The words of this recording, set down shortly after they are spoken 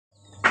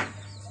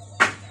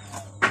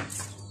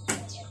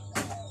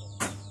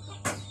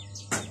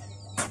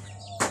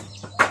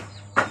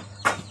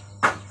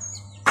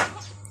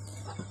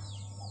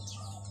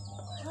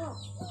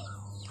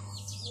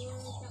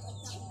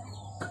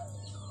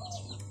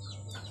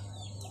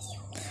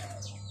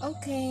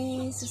Ok,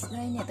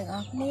 đây nè từng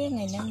ọc nè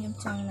ngày nay nhom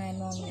trong này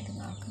mong nè từng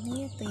ọc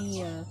nè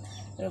thì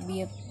រ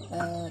បៀប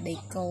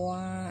decor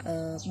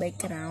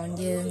background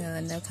យើង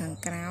នៅខាង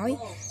ក្រោយ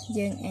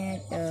យើងអាច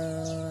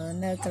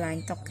នៅកន្លែង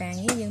តុកកាង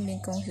នេះយើងមាន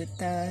កុំព្យូ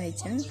ទ័រហើយ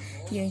ចឹង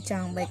យើងច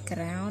ង់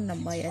background ដើ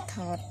ម្បីឲ្យថ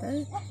តទៅ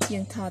យើ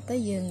ងថតទៅ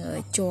យើង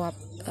ជាប់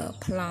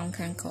ប្លង់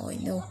ខាងក្រោយ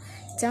នោះ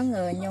ចឹង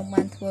ខ្ញុំ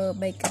បានធ្វើ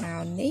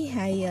background នេះ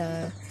ហើយ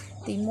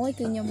ទី1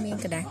គឺខ្ញុំមាន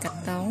កระดาษកា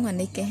តុងអា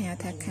នេះគេហៅ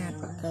ថាខា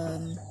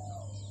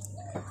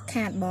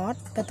តបត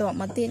បន្ទាប់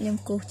មកទៀតខ្ញុំ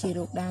គូសជា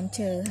រូបដើម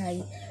ឈើហើយ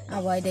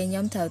អ្វីដែលខ្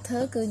ញុំត្រូវធ្វើ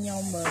គឺខ្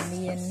ញុំ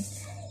មាន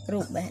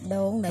រូបបេះ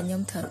ដូងដែលខ្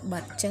ញុំត្រូវបិ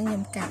ទអញ្ចឹងខ្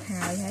ញុំកាត់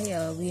ហើយ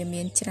វា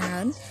មានច្រើ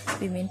ន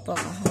វាមានព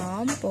ណ៌ក្រហ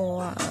មព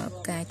ណ៌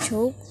ផ្កា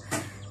ឈូក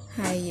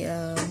ហើយ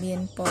មាន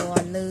ព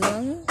ណ៌លឿ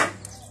ង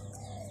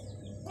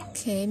អូ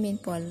ខេមាន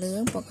ពណ៌លឿ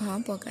ងពណ៌ក្រហម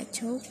ពណ៌ផ្កា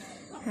ឈូក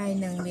ហើយ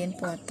នឹងមាន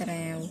ពណ៌ត្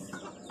រាវ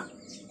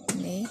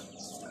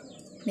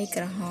នេះ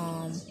ក្រហ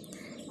ម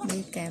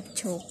នេះផ្កា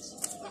ឈូក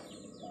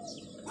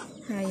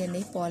ហើយ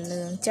នេះពណ៌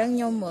លឿងអញ្ចឹងខ្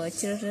ញុំ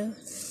ជ្រើសរើស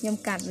ខ្ញុំ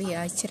កាត់វា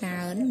ឲ្យច្រើ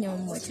នខ្ញុំ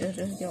ជ្រើស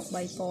រើសយក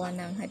3ពណ៌ហ្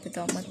នឹងហើយបន្ត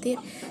មកទៀត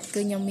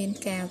គឺខ្ញុំមាន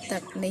កែវទឹ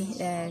កនេះ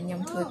ដែលខ្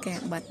ញុំធ្វើការ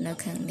បិទនៅ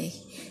ខាងនេះ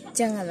អញ្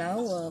ចឹងឥឡូវ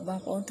បង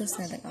ប្អូនទស្ស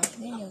នាទាំងអស់គ្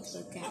នាខ្ញុំធ្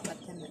វើការបិទ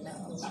តែម្ដ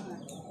ង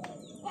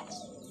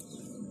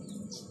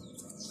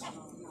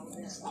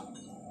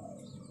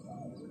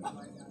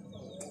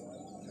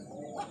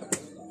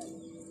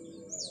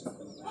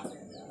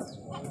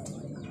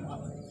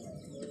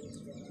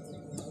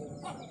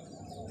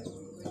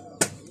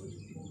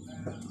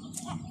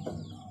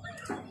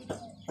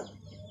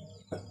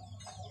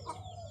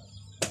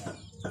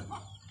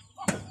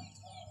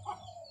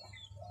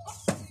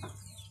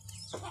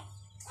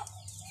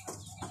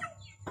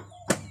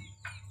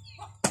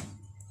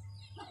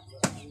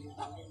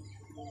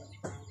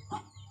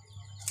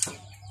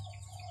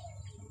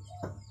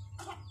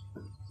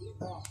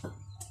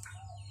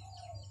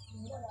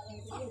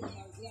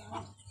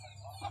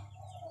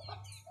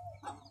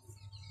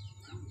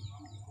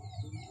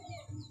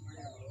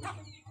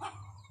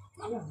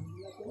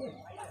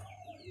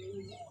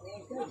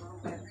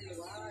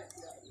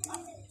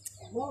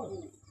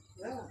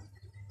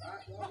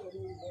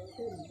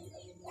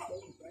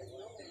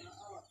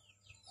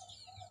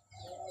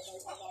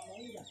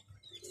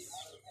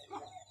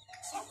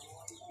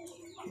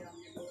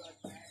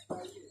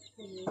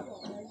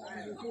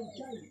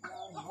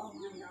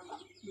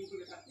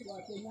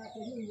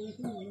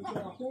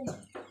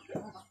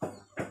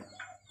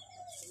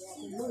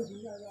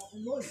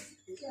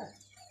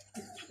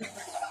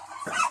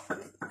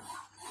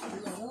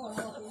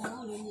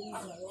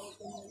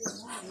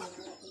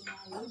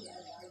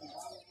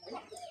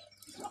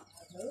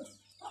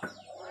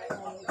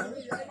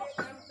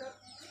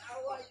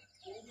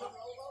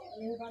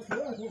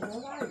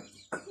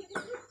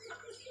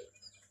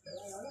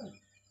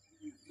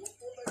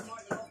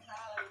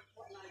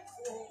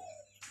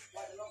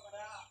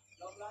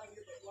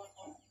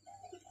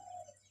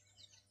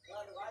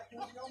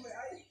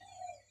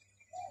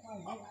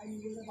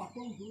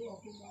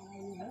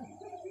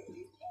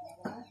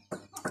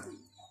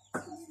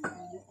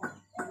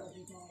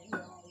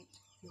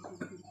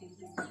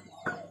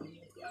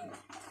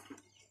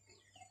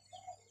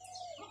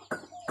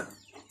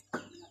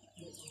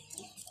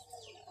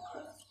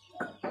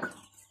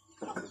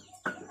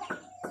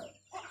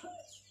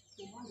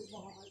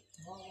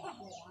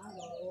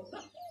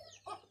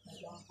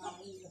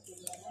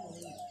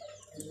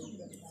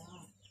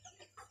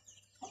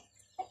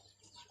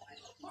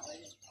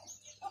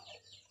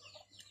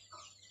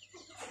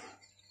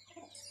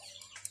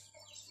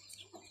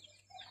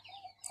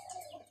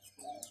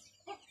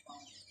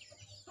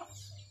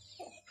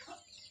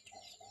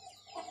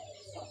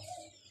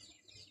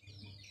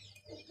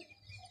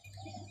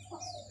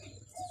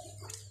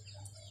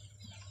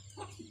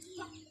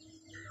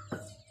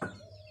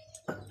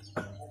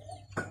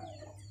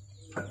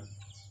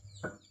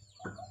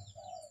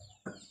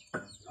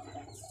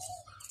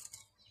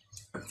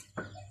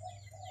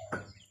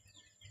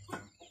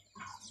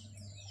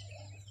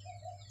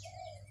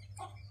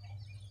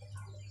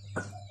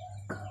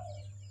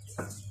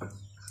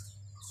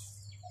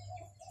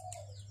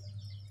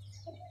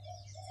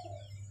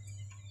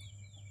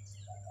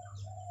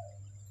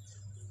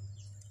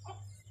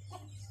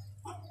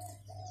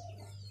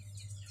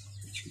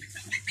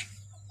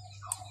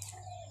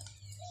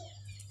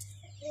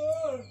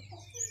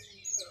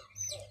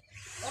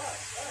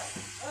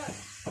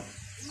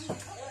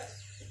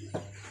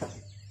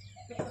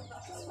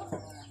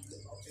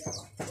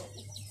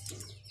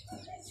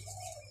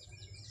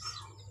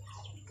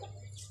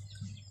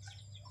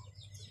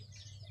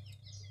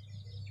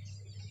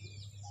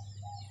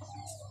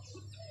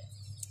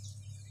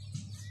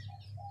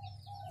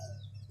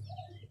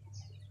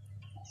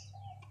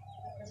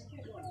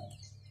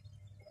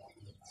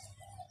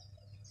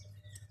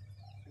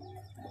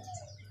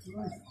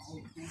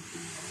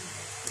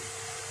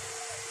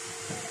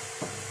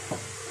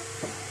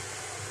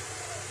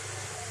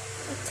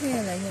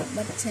thế là nhập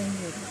bất tranh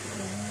được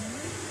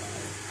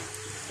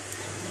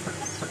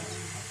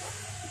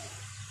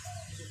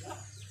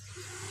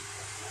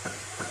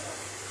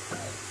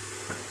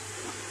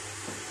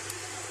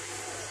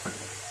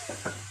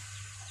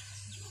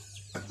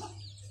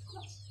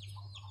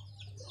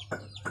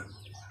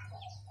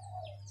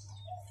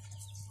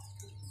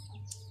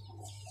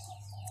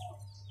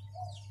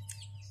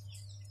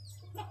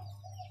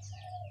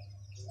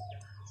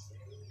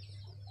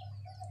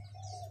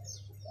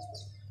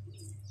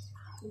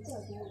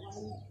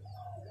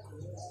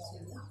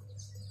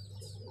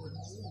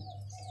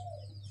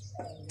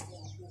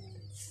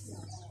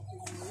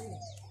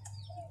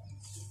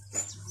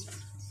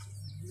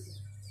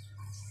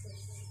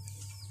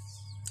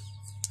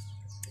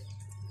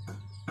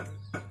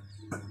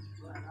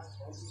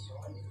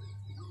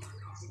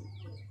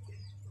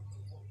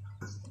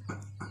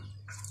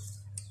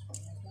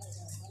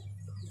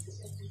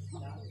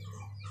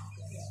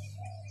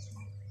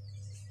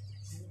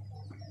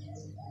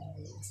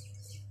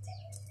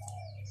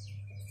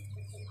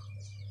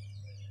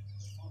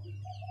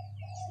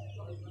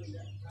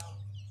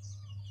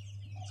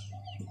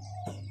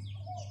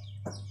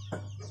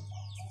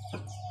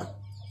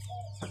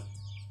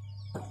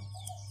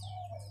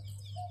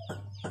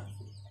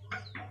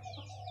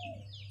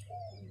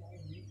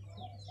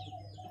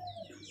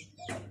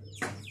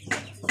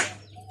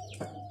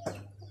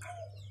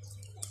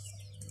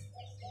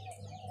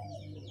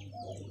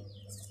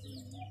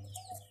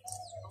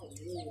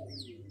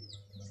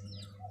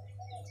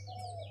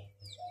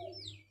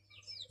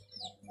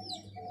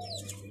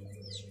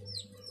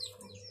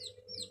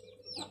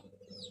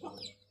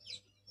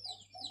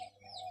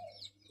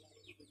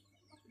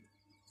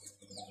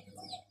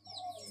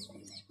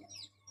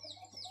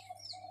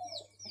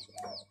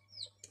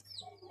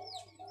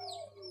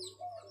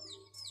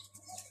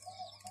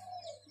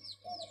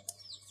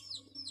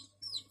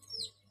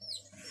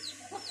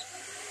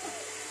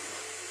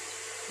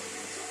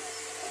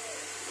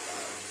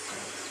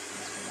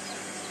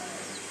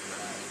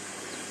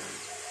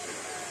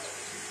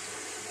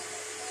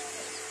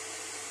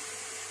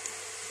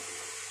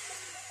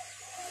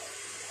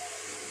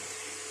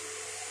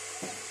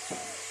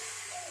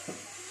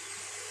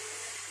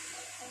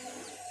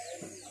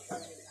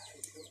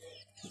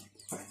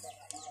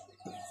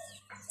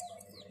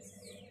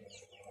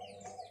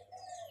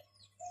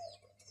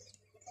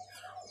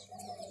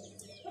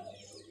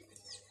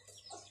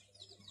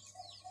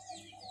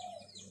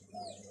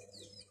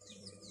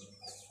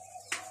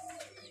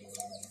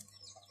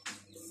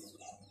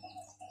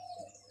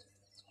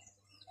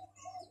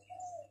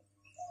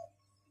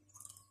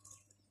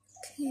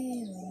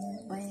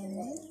Quen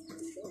đấy.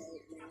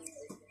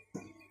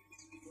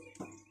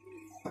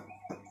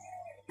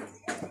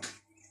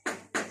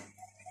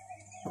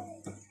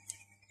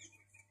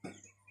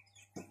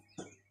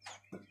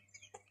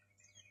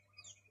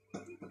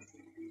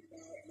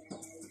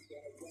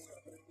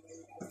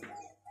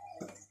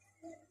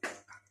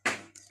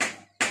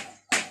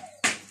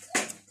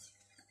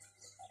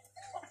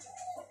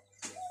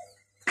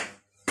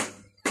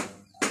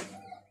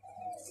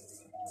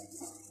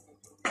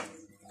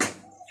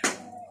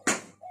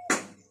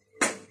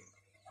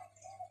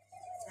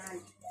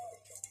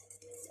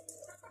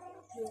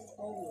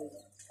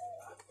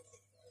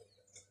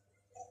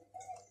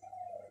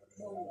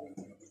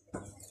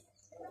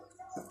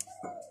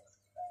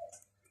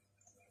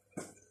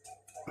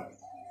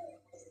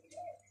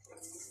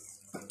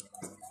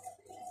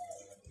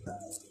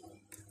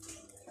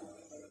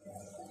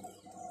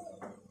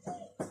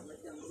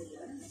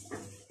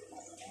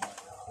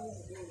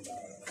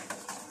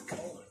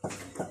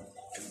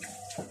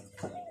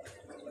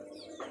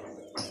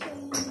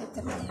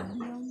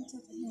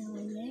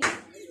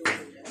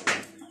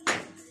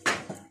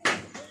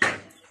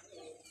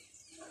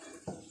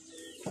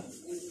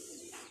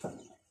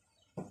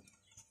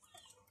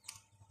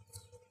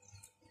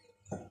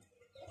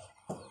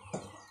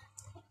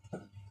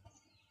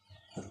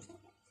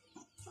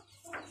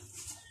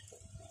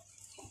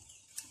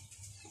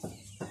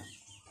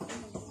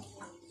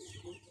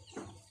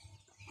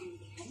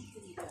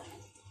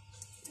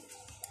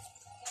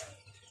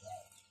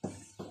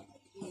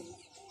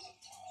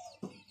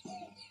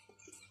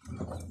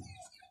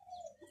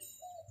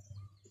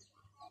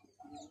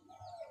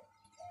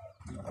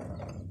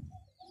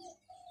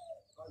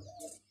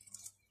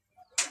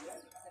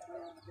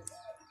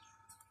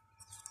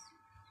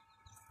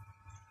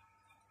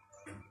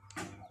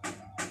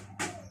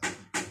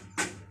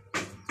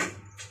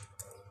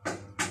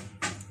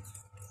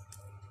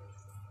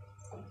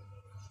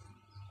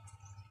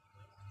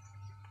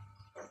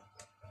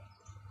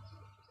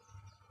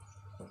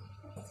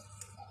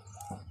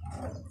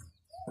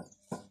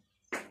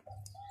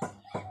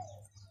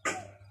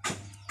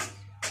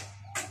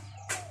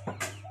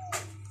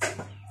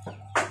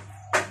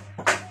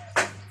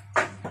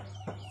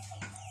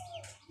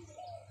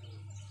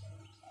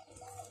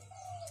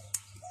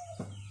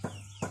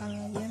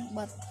 Yang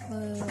bật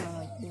thơ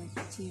rồi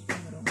được chi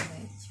cùng đồng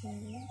này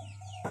chơi.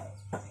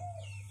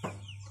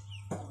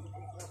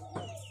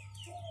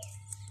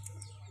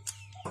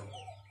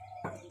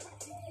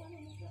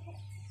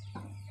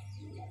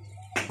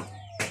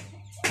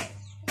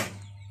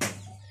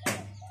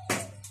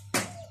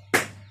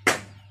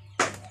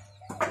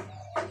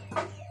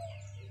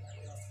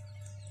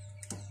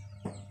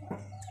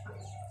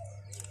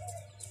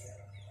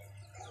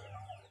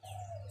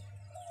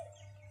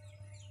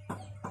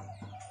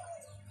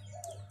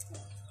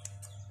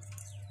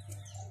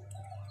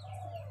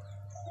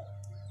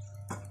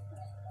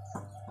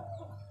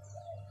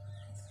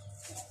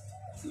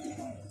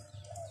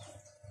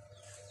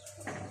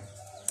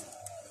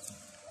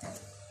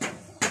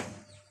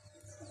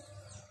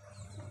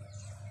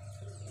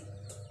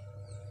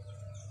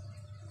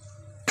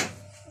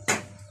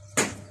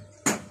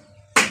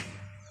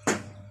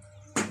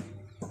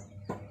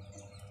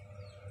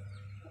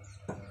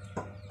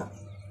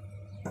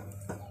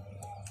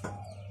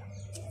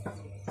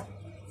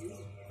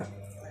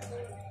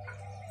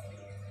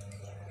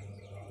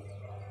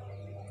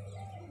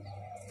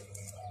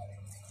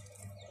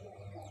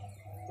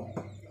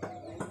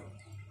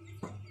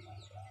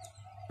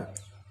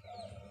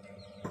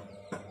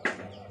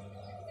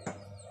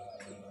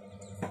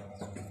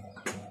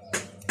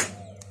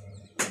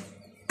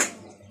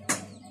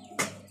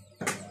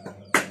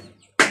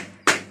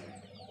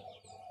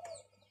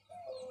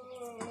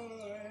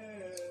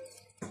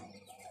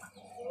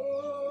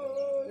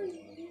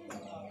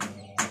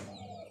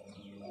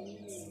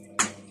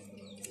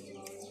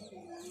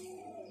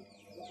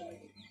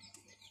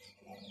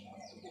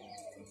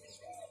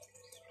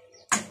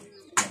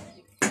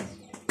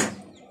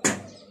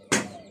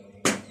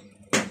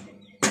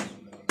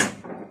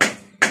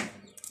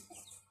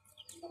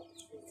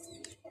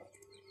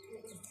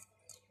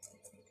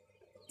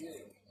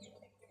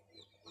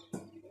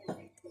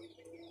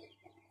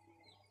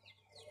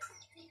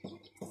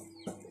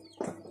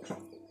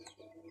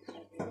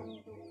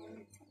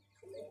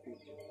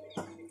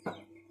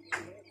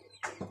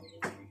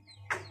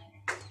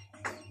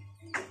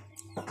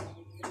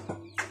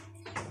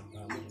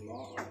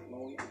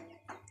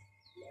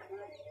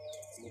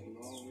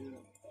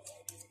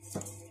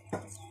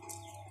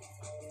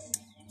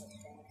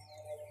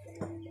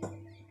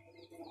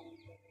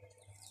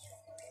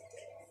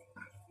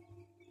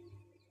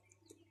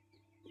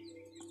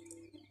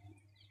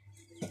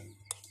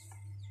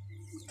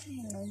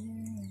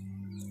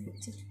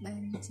 chụp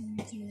bàn chân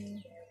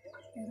kia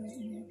rồi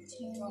một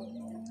chân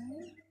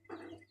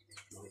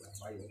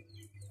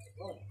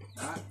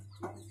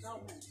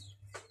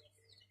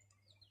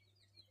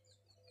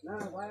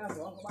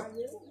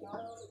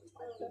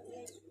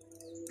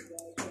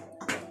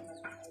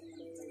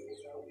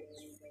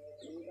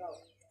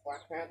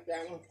quạt hạt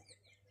trắng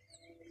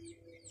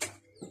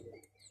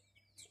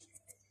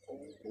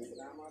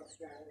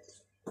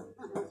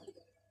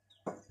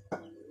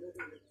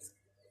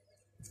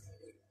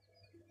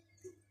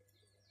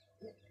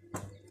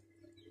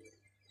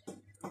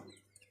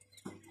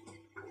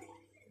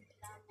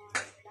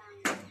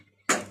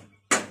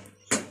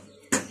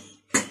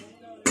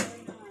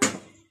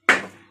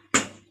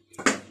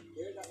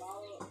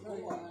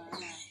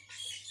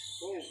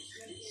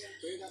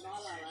đó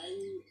là lại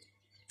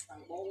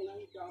thằng bông nó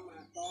cho mà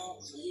to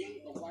nó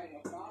còn quay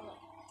được đó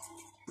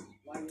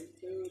quay những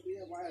tư tí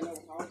quay lâu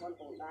khó con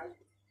còn đây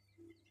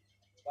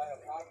quay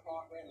được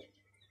khó quen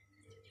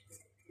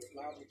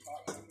nào thì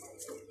khó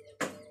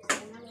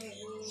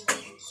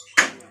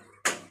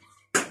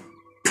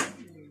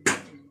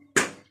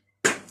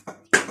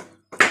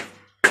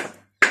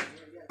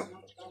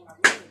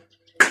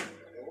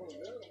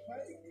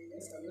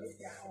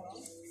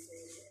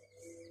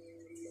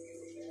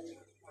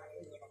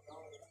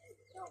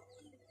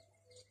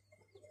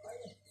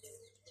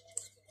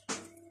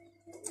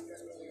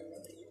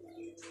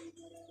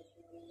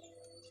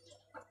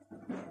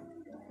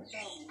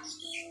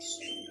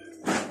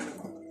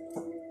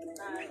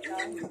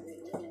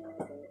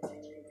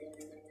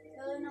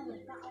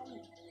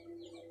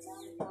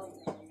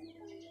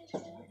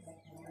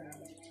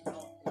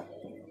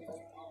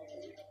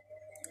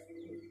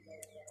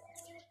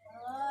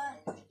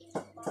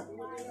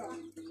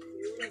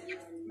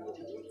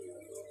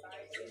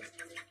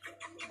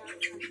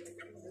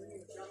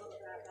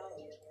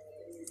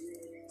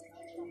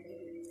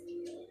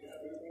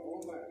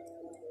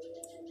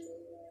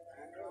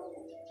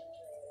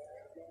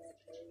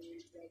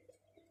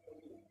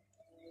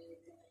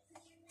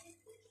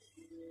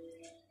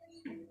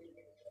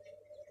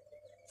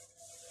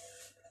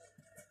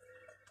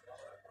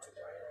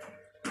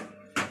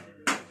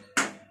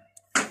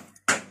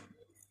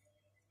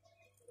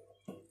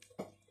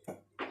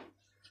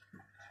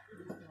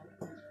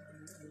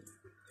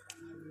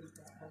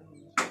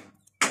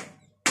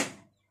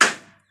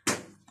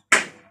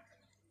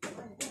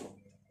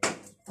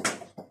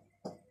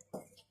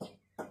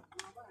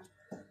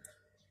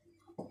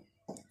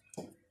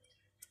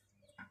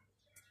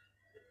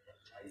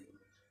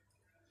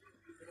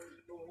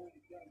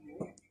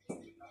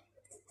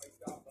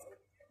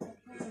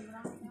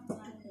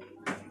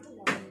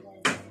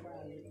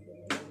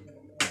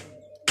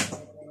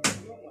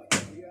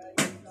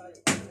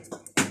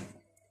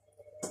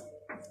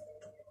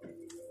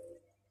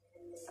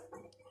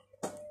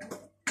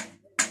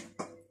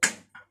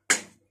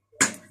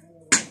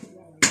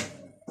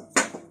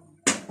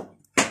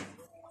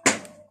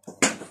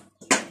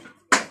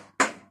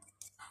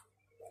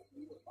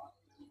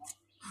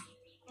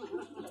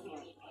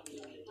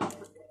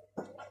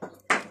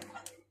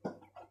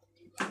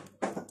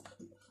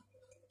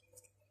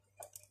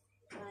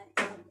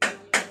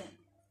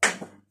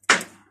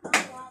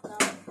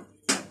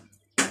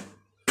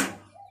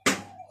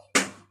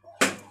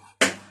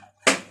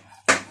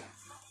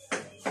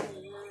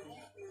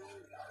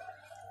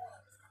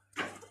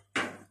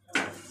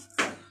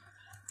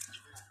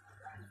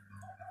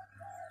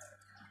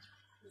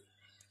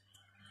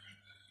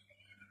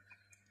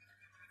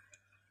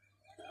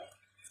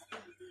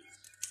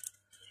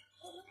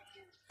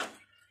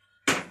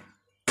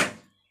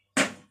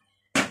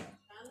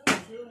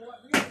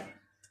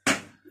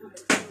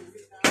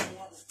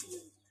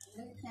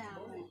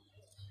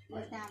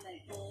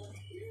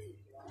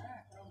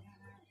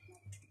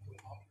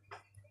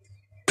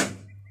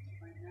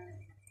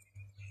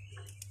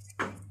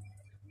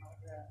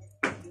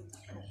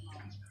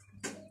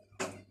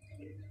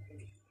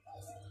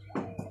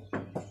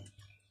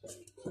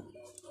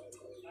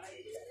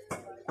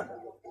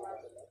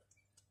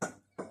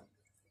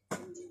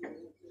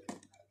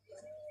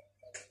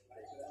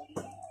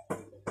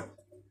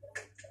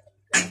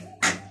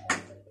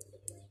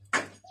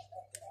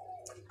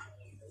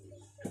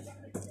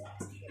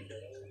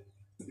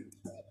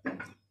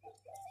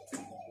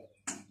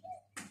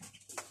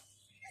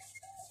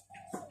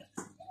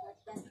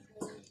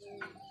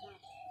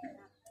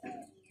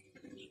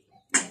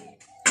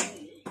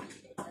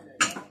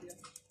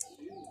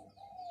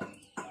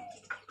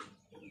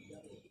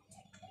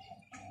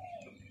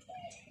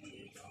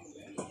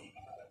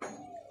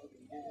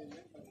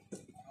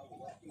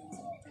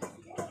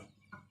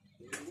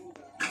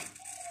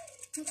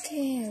ok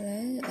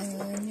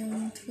rồi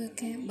nhung thưa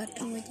ca bắt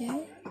rồi chứ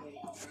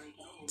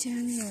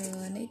chăng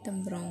này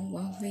tầm rong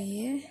bỏ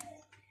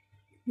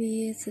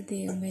vì sự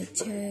tiền mày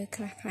chơi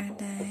khá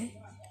đá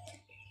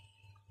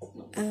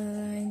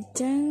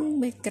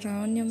chăng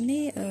background nhung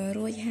ní ở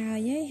rồi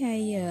hai giấy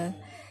hay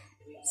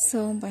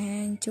xôm bài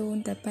hàng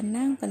chôn tại phần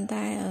năng phần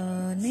tai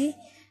ở ní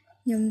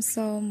nhung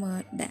xôm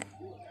mà đã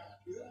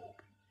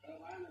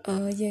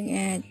ở dân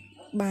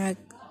bà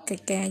cái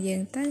ca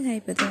dương tới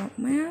hay bị ngọt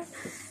má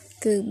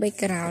cứ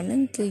background nó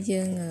cứ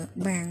dương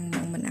bàn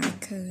mà mình ăn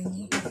khơi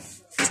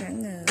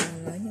chẳng ngờ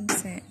lỡ nhâm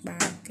sạc bà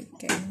cái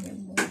ca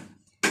nhâm bố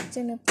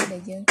cho nên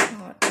bây giờ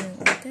thọ dương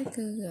tới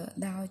cứ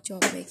đau cho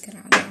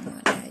background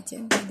mà lại chứ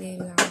đi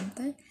làm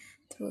tới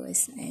thôi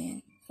sẽ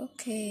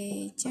ok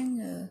chẳng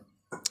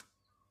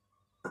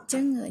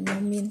ngờ nhau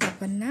miền tập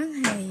văn nát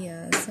hay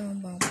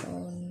xong bằng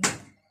bồn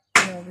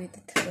rồi vì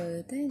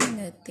thử tới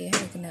nợ tiền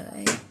hay cái nợ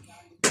ấy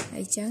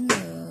hay chẳng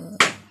ngờ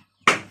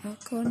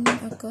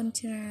ở con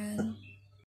tràn